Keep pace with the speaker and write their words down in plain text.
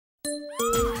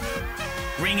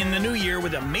Ring in the new year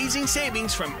with amazing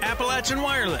savings from Appalachian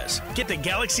Wireless. Get the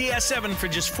Galaxy S7 for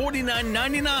just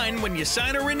 $49.99 when you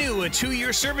sign or renew a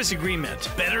 2-year service agreement.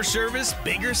 Better service,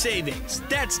 bigger savings.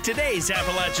 That's today's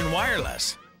Appalachian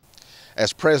Wireless.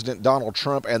 As President Donald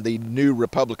Trump and the new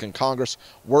Republican Congress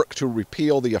work to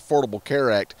repeal the Affordable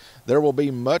Care Act, there will be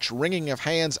much wringing of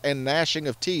hands and gnashing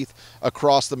of teeth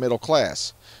across the middle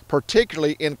class,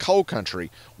 particularly in coal country,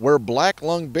 where black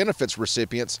lung benefits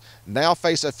recipients now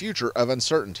face a future of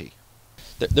uncertainty.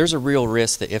 There's a real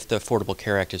risk that if the Affordable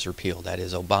Care Act is repealed, that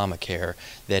is Obamacare,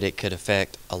 that it could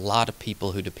affect a lot of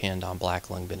people who depend on black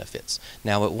lung benefits.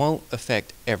 Now, it won't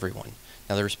affect everyone.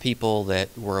 Now, there's people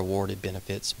that were awarded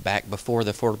benefits back before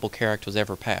the Affordable Care Act was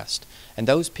ever passed, and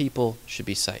those people should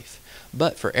be safe.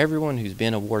 But for everyone who's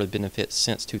been awarded benefits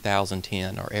since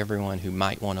 2010, or everyone who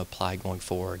might want to apply going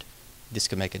forward, this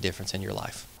could make a difference in your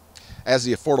life. As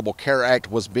the Affordable Care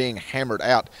Act was being hammered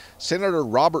out, Senator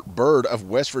Robert Byrd of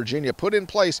West Virginia put in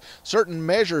place certain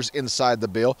measures inside the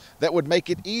bill that would make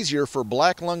it easier for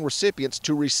black lung recipients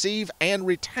to receive and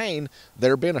retain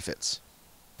their benefits.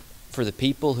 For the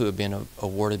people who have been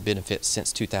awarded benefits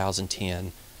since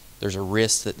 2010, there's a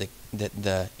risk that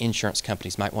the insurance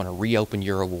companies might want to reopen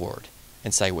your award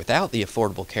and say, without the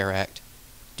Affordable Care Act,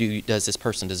 does this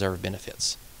person deserve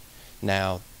benefits?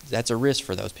 Now, that's a risk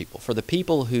for those people. For the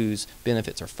people whose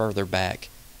benefits are further back,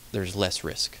 there's less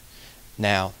risk.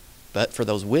 Now, but for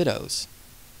those widows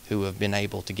who have been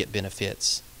able to get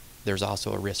benefits, there's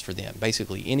also a risk for them.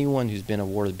 Basically, anyone who's been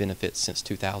awarded benefits since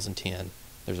 2010,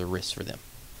 there's a risk for them.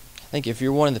 I think if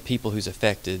you're one of the people who's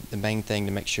affected, the main thing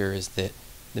to make sure is that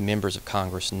the members of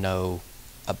Congress know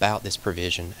about this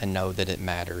provision and know that it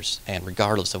matters. And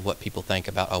regardless of what people think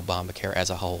about Obamacare as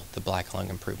a whole, the black lung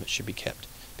improvements should be kept.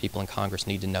 People in Congress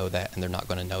need to know that, and they're not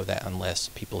going to know that unless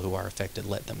people who are affected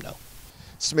let them know.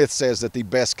 Smith says that the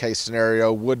best case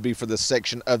scenario would be for the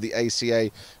section of the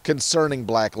ACA concerning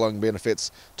black lung benefits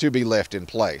to be left in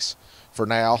place. For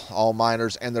now, all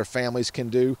miners and their families can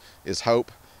do is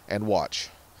hope and watch.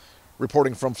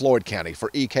 Reporting from Floyd County for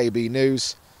EKB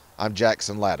News, I'm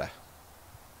Jackson Latta.